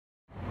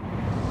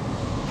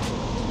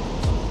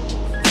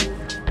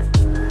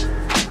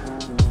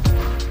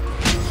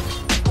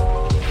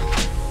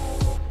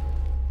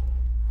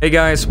Hey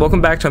guys,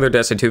 welcome back to another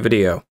Destiny 2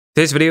 video.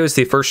 Today's video is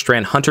the first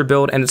Strand Hunter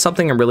build, and it's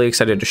something I'm really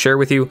excited to share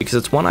with you because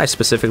it's one I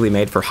specifically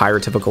made for higher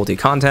difficulty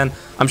content.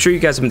 I'm sure you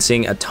guys have been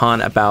seeing a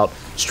ton about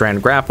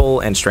Strand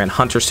Grapple and Strand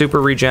Hunter super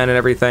regen and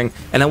everything,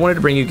 and I wanted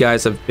to bring you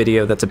guys a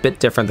video that's a bit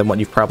different than what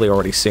you've probably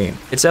already seen.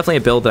 It's definitely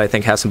a build that I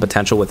think has some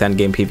potential with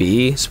endgame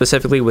PvE,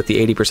 specifically with the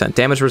 80%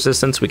 damage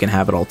resistance we can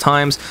have at all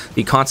times,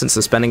 the constant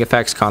suspending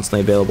effects constantly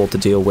available to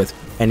deal with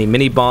any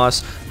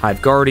mini-boss,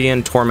 Hive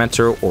Guardian,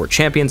 Tormentor, or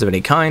champions of any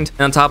kind,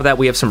 and on top of that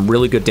we have some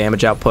really good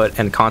damage output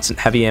and constant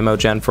heavy ammo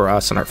gen for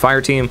us and our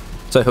fire team,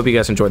 so I hope you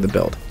guys enjoyed the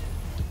build.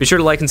 Be sure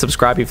to like and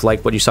subscribe if you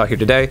liked what you saw here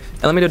today,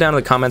 and let me know down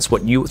in the comments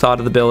what you thought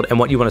of the build and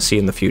what you want to see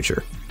in the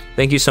future.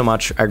 Thank you so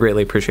much, I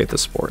greatly appreciate the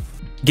support.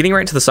 Getting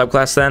right into the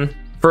subclass then.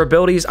 For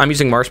abilities, I'm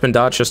using Marksman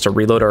Dodge just to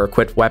reload our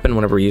equipped weapon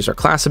whenever we use our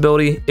class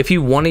ability. If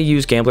you want to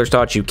use Gambler's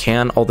Dodge, you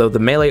can, although the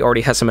melee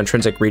already has some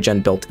intrinsic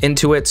regen built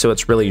into it, so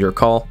it's really your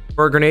call.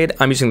 For a grenade,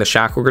 I'm using the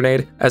Shackle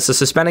Grenade. As the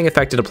suspending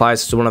effect it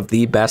applies is one of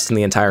the best in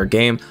the entire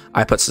game,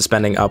 I put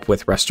suspending up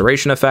with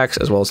restoration effects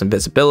as well as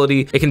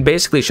invisibility. It can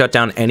basically shut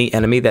down any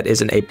enemy that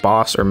isn't a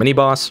boss or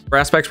mini-boss. For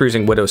aspects, we're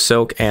using Widow's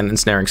Silk and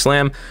Ensnaring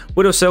Slam.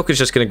 Widow's Silk is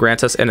just going to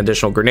grant us an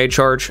additional grenade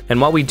charge, and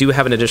while we do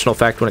have an additional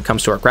effect when it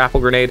comes to our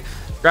Grapple Grenade,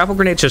 Grapple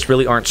Grenades just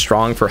really aren't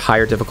strong for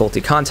higher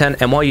difficulty content,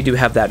 and while you do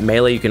have that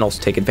melee you can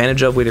also take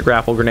advantage of with your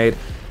Grapple Grenade,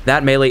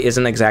 that melee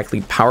isn't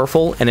exactly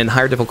powerful, and in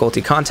higher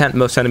difficulty content,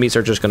 most enemies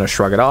are just going to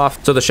shrug it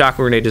off, so the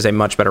Shackle Grenade is a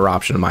much better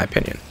option in my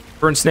opinion.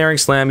 For Ensnaring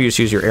Slam, you just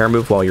use your air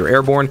move while you're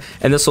airborne,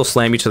 and this will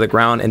slam you to the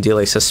ground and deal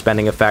a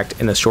suspending effect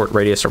in a short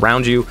radius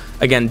around you.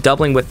 Again,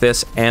 doubling with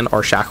this and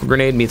our Shackle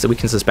Grenade means that we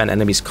can suspend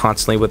enemies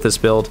constantly with this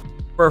build.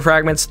 For our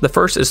fragments, the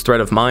first is Thread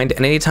of Mind,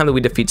 and anytime that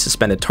we defeat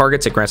suspended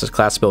targets, it grants us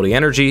class ability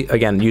energy.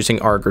 Again, using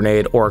our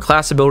grenade or our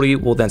class ability,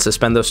 we'll then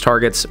suspend those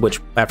targets,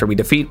 which after we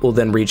defeat, will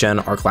then regen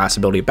our class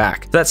ability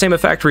back. For that same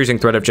effect, we're using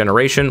Thread of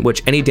Generation,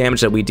 which any damage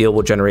that we deal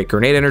will generate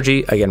grenade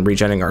energy, again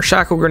regenerating our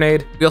Shackle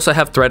Grenade. We also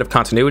have Thread of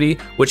Continuity,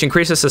 which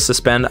increases the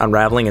suspend,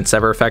 unraveling, and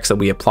sever effects that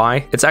we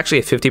apply. It's actually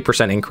a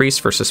 50% increase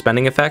for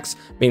suspending effects,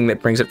 meaning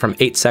that brings it from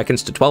 8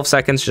 seconds to 12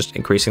 seconds, just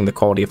increasing the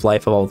quality of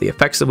life of all the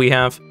effects that we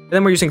have. And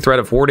then we're using Thread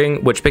of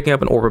Warding, which picking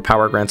up an Orb of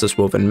Power grants us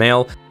Woven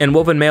Mail, and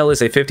Woven Mail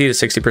is a 50 to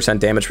 60%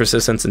 damage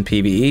resistance in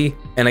PvE,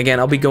 and again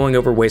I'll be going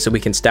over ways that we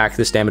can stack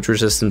this damage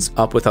resistance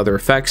up with other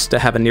effects to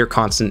have a near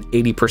constant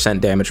 80%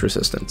 damage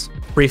resistance.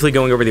 Briefly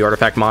going over the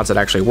artifact mods that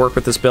actually work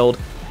with this build.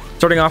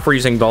 Starting off, we're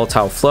using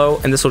Volatile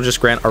Flow, and this will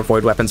just grant our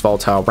Void Weapons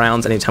volatile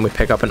rounds anytime we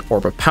pick up an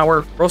Orb of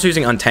Power. We're also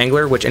using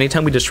Untangler, which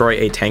anytime we destroy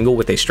a tangle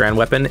with a strand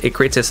weapon, it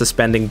creates a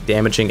suspending,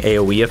 damaging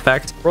AoE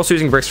effect. We're also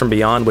using Bricks from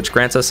Beyond, which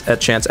grants us a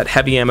chance at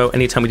heavy ammo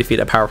anytime we defeat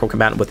a powerful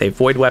combatant with a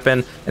Void Weapon,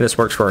 and this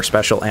works for our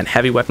special and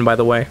heavy weapon, by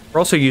the way. We're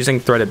also using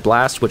Threaded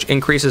Blast, which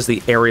increases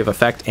the area of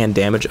effect and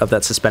damage of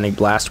that suspending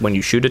blast when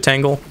you shoot a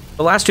tangle.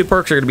 The last two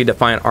perks are going to be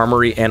Defiant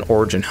Armory and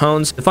Origin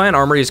Hones. Defiant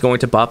Armory is going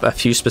to buff a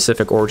few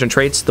specific Origin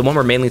traits. The one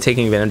we're mainly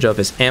taking advantage of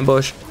is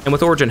Ambush, and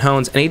with Origin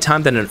Hones,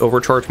 anytime that an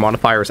overcharge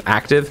modifier is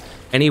active,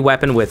 any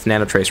weapon with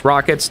Nanotrace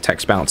rockets,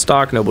 Text Balanced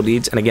Stock, Noble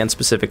Deeds, and again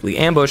specifically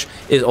Ambush,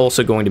 is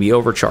also going to be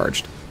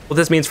overcharged. What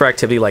this means for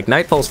activity like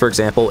Nightfalls, for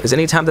example, is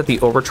anytime that the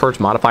overcharge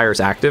modifier is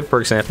active, for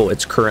example,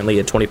 it's currently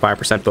a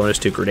 25% bonus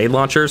to grenade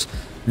launchers,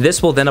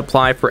 this will then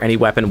apply for any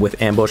weapon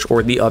with Ambush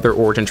or the other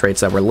Origin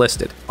traits that were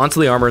listed.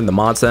 Onto the armor and the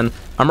mods then.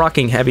 I'm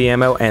rocking heavy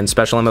ammo and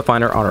special ammo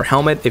finder on our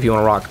helmet. If you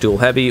want to rock dual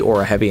heavy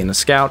or a heavy and a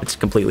scout, it's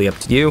completely up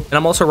to you. And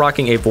I'm also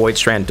rocking a Void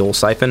Strand dual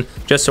siphon,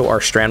 just so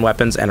our strand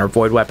weapons and our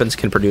void weapons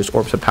can produce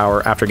orbs of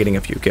power after getting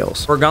a few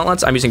kills. For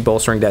gauntlets, I'm using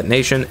Bolstering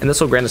Detonation, and this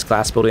will grant us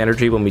class ability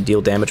energy when we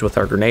deal damage with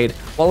our grenade.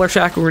 While our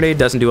Shackle Grenade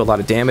doesn't do a lot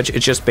of damage,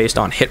 it's just based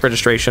on hit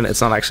registration.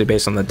 It's not actually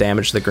based on the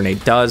damage the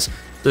grenade does.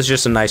 This is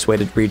just a nice way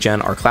to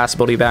regen our class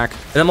ability back.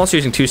 And I'm also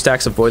using 2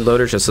 stacks of Void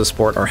Loaders just to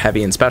support our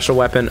heavy and special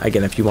weapon.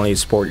 Again, if you want to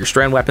support your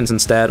strand weapons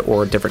instead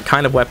or a different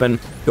kind of weapon,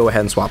 go ahead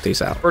and swap these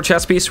out. For a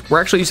chest piece,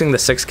 we're actually using the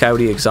 6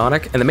 Coyote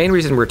Exotic, and the main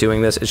reason we're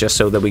doing this is just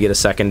so that we get a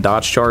second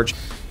dodge charge.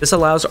 This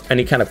allows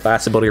any kind of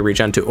class ability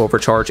regen to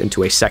overcharge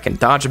into a second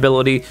dodge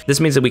ability. This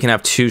means that we can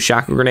have 2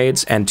 Shackle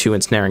Grenades and 2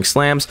 Ensnaring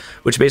Slams,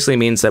 which basically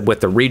means that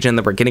with the regen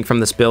that we're getting from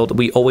this build,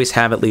 we always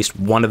have at least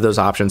one of those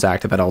options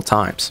active at all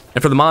times.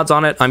 And for the mods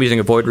on it, I'm using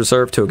a Void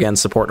Reserve to again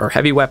support our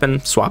heavy weapon.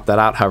 Swap that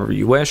out however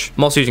you wish.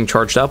 I'm also using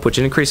Charged Up, which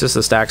increases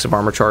the stacks of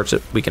armor charge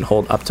that we can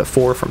hold up to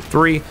 4 from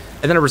 3,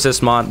 and then a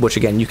Resist mod, which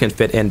again you can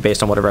fit in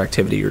based on whatever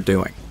activity you're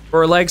doing. For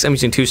our legs, I'm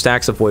using 2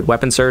 stacks of Void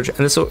Weapon Surge, and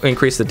this will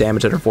increase the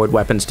damage that our Void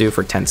Weapons do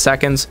for 10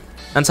 seconds.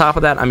 On top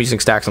of that, I'm using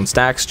stacks on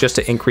stacks just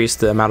to increase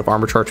the amount of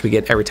armor charge we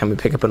get every time we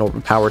pick up an Orb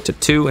of Power to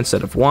 2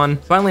 instead of 1.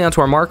 Finally,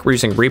 onto our mark, we're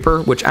using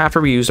Reaper, which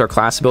after we use our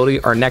class ability,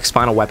 our next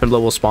final weapon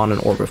blow will spawn an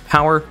Orb of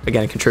Power,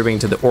 again contributing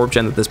to the orb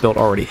gen that this build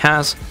already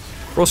has.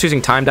 We're also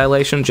using time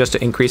dilation just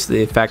to increase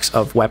the effects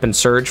of weapon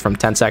surge from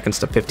 10 seconds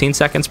to 15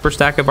 seconds per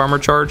stack of armor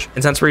charge.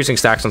 And since we're using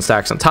stacks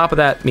on top of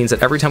that, means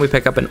that every time we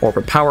pick up an orb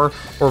of power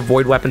or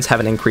void weapons have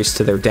an increase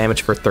to their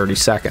damage for 30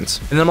 seconds.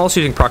 And then I'm also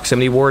using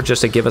proximity ward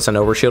just to give us an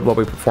overshield while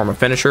we perform a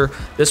finisher.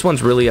 This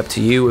one's really up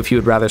to you. If you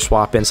would rather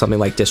swap in something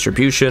like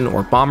distribution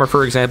or bomber,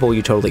 for example,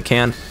 you totally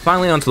can.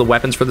 Finally, onto the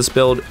weapons for this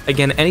build.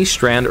 Again, any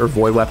strand or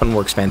void weapon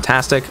works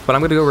fantastic, but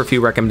I'm going to go over a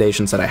few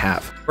recommendations that I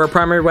have. For a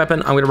primary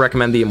weapon, I'm going to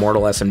recommend the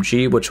Immortal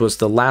SMG, which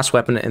was the last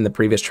weapon in the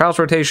previous Trials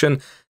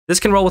rotation. This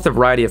can roll with a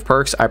variety of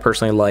perks. I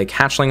personally like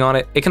Hatchling on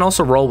it. It can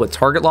also roll with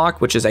Target Lock,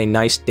 which is a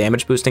nice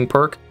damage boosting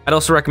perk. I'd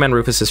also recommend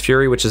Rufus's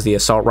Fury, which is the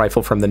assault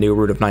rifle from the new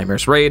Root of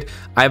Nightmares raid.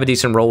 I have a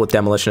decent roll with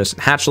Demolitionist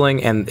and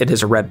Hatchling, and it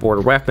is a red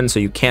border weapon, so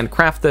you can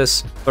craft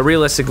this, but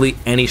realistically,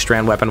 any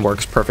strand weapon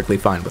works perfectly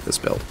fine with this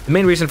build. The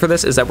main reason for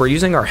this is that we're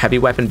using our heavy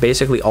weapon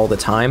basically all the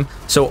time,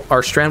 so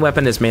our strand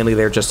weapon is mainly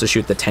there just to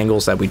shoot the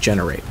tangles that we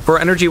generate. For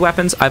energy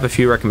weapons, I have a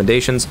few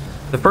recommendations.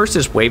 The first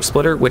is Wave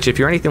Splitter, which if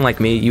you're anything like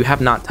me, you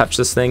have not touched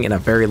this thing in a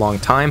very long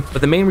time,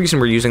 but the main reason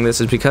we're using this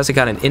is because it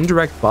got an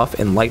indirect buff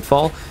in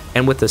Lightfall,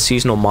 and with the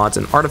seasonal mods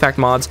and artifact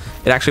mods,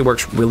 it actually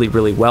works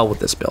really well with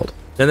this build.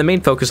 Now the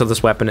main focus of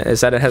this weapon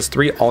is that it has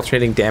 3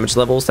 alternating damage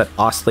levels that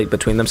oscillate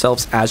between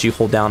themselves as you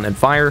hold down and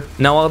fire.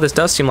 Now while this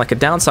does seem like a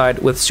downside,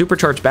 with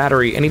Supercharged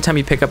Battery, anytime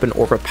you pick up an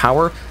Orb of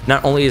Power,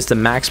 not only is the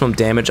maximum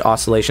damage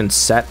oscillation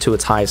set to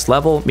its highest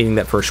level, meaning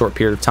that for a short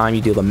period of time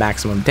you deal the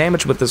maximum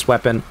damage with this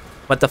weapon,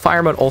 but the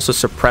fire mode also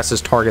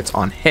suppresses targets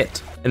on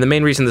hit. And the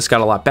main reason this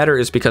got a lot better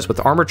is because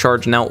with Armor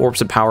Charge, now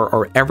Orbs of Power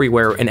are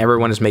everywhere and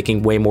everyone is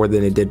making way more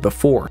than it did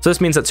before. So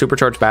this means that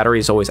Supercharged Battery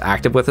is always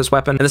active with this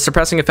weapon, and the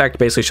suppressing effect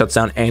basically shuts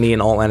down any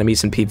and all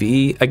enemies in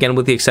PvE, again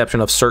with the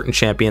exception of certain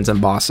champions and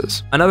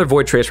bosses. Another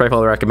Void Trace Rifle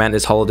I recommend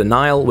is Hollow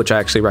Denial, which I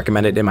actually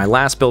recommended in my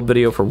last build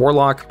video for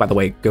Warlock. By the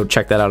way, go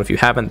check that out if you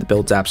haven't, the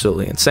build's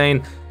absolutely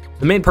insane.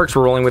 The main perks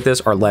we're rolling with this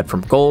are Lead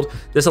from Gold.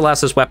 This allows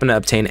this weapon to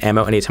obtain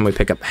ammo anytime we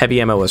pick up heavy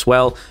ammo as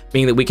well,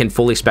 meaning that we can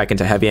fully spec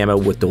into heavy ammo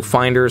with dual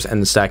finders,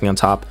 and the stacking on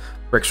top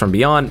Bricks from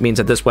Beyond means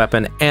that this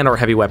weapon and our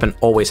heavy weapon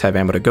always have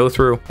ammo to go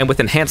through, and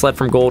with Enhanced Lead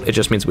from Gold, it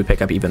just means we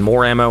pick up even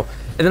more ammo.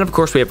 And then of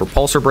course we have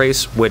Repulsor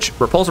Brace, which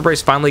Repulsor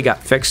Brace finally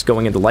got fixed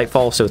going into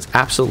Lightfall, so it's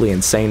absolutely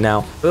insane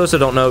now. For those who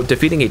don't know,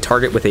 defeating a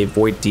target with a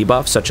Void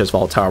debuff, such as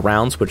Volatile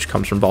Rounds, which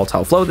comes from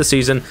Volatile Flow this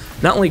season,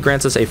 not only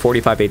grants us a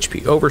 45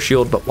 HP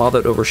overshield, but while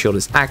that overshield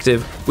is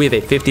active, we have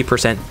a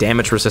 50%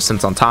 damage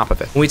resistance on top of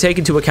it. When we take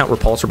into account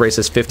Repulsor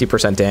Brace's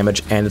 50%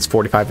 damage and its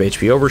 45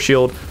 HP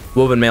overshield,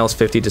 Woven Mail's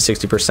 50 to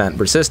 60%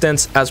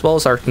 resistance, as well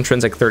as our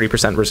intrinsic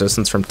 30%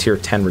 resistance from tier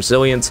 10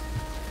 resilience.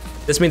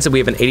 This means that we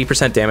have an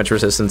 80% damage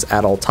resistance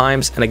at all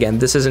times, and again,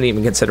 this isn't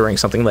even considering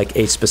something like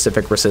a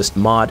specific resist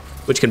mod,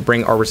 which can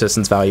bring our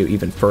resistance value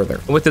even further.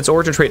 And with its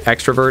origin trait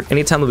Extrovert,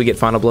 anytime that we get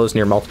final blows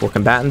near multiple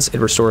combatants,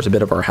 it restores a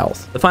bit of our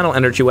health. The final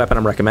energy weapon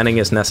I'm recommending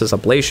is Ness's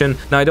Ablation.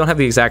 Now, I don't have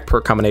the exact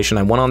perk combination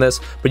I want on this,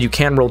 but you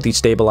can roll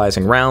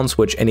destabilizing rounds,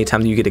 which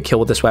anytime you get a kill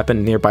with this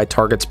weapon, nearby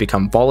targets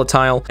become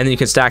volatile, and then you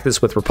can stack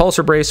this with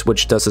Repulsor Brace,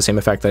 which does the same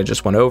effect that I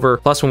just went over.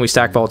 Plus, when we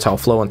stack Volatile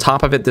Flow on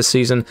top of it this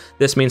season,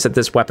 this means that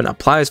this weapon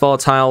applies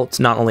Volatile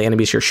to not only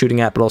enemies you're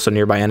shooting at, but also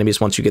nearby enemies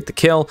once you get the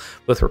kill.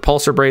 With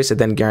Repulsor Brace, it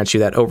then guarantees you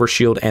that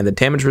overshield and the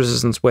damage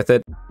resistance with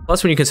it.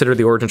 Plus, when you consider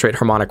the origin trait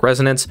Harmonic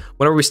Resonance,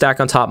 whenever we stack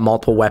on top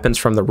multiple weapons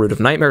from the Root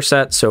of Nightmare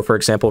set, so for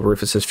example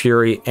Rufus's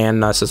Fury and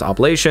Ness's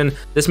Oblation,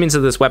 this means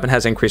that this weapon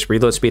has increased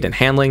reload speed and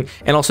handling,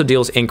 and also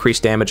deals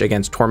increased damage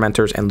against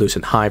Tormentors and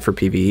Lucent Hive for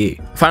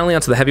PvE. Finally,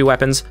 onto the heavy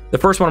weapons. The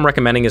first one I'm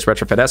recommending is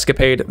Retrofit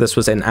Escapade. This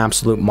was an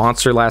absolute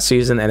monster last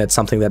season, and it's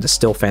something that is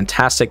still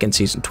fantastic in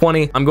Season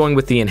 20. I'm going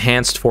with the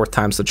enhanced 4th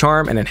times the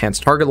charm and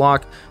enhanced target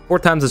lock.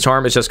 4th times the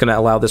charm is just going to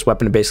allow this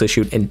weapon to basically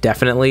shoot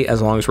indefinitely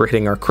as long as we're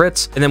hitting our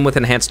crits, and then with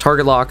enhanced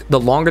target lock, the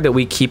longer that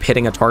we keep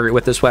hitting a target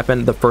with this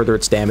weapon, the further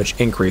its damage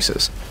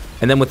increases.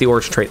 And then with the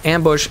origin trait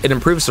Ambush, it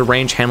improves the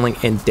range, handling,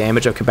 and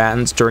damage of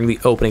combatants during the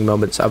opening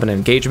moments of an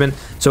engagement,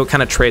 so it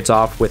kind of trades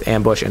off with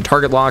Ambush and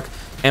target lock.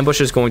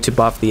 Ambush is going to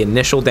buff the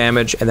initial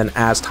damage, and then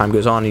as time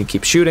goes on and you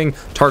keep shooting,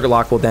 Target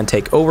Lock will then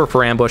take over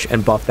for Ambush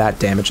and buff that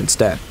damage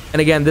instead. And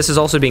again, this is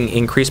also being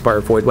increased by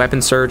our Void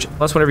Weapon Surge,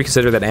 plus whenever you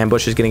consider that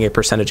Ambush is getting a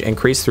percentage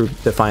increase through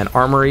Defiant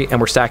Armory, and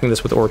we're stacking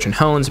this with Origin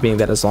Hones, meaning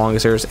that as long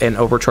as there's an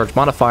overcharge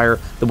modifier,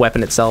 the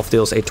weapon itself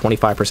deals a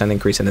 25%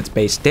 increase in its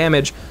base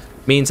damage,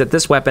 means that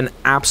this weapon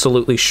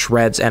absolutely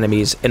shreds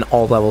enemies in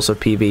all levels of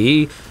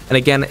PvE. And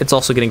again, it's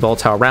also getting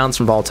volatile rounds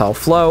from Volatile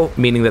Flow,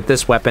 meaning that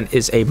this weapon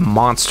is a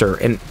monster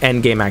in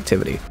endgame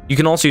activity. You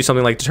can also use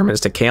something like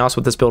Deterministic Chaos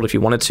with this build if you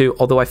wanted to,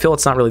 although I feel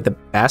it's not really the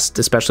best,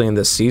 especially in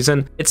this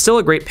season. It's still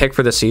a great pick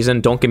for this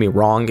season, don't get me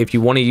wrong. If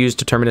you want to use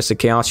Deterministic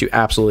Chaos, you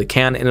absolutely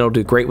can, and it'll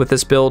do great with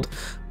this build.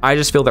 I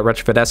just feel that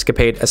Retrofit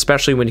Escapade,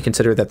 especially when you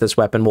consider that this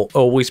weapon will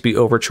always be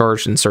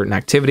overcharged in certain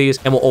activities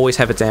and will always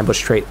have its ambush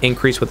trait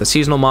increase with a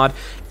seasonal mod,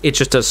 it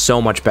just does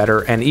so much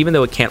better. And even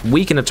though it can't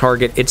weaken a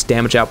target, its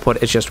damage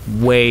output is just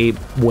way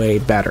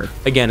better.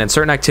 Again, in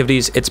certain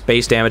activities, its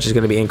base damage is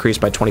going to be increased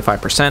by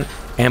 25%,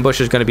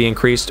 Ambush is going to be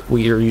increased.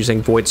 We are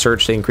using Void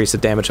Surge to increase the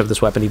damage of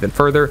this weapon even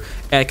further,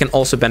 and it can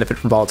also benefit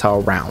from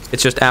volatile rounds.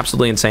 It's just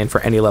absolutely insane for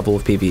any level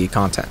of PvE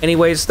content.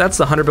 Anyways, that's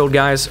the Hunter build,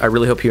 guys. I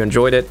really hope you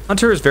enjoyed it.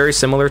 Hunter is very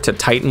similar to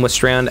Titan with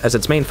Strand, as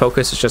its main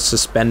focus is just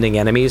suspending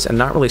enemies and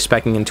not really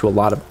speccing into a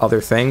lot of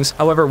other things.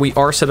 However, we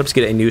are set up to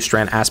get a new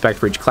Strand aspect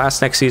for each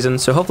class next season,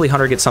 so hopefully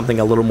Hunter gets something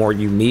a little more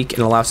unique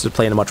and allows us to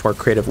play in a much more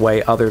creative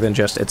way other than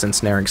just its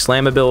ensnaring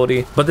slam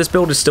ability. But this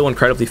build is still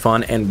incredibly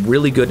fun and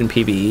really good in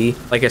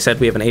PvE. Like I said,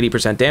 we have an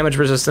 80% damage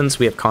resistance,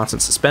 we have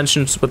constant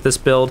suspensions with this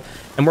build,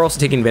 and we're also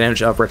taking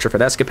advantage of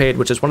Retrofit Escapade,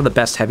 which is one of the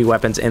best heavy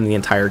weapons in the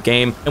entire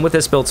game. And with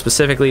this build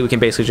specifically, we can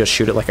basically just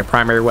shoot it like a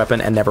primary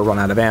weapon and never run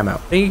out of ammo.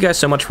 Thank you guys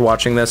so much for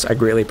watching this. I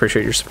greatly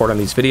appreciate your support on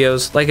these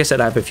videos. Like I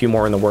said, I have a few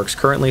more in the works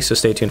currently, so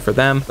stay tuned for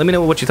them. Let me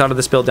know what you thought of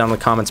this build down in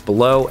the comments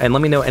below, and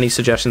let me know any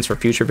suggestions for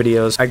future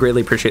videos. I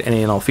greatly appreciate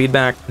any and all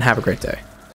feedback, and have a great day.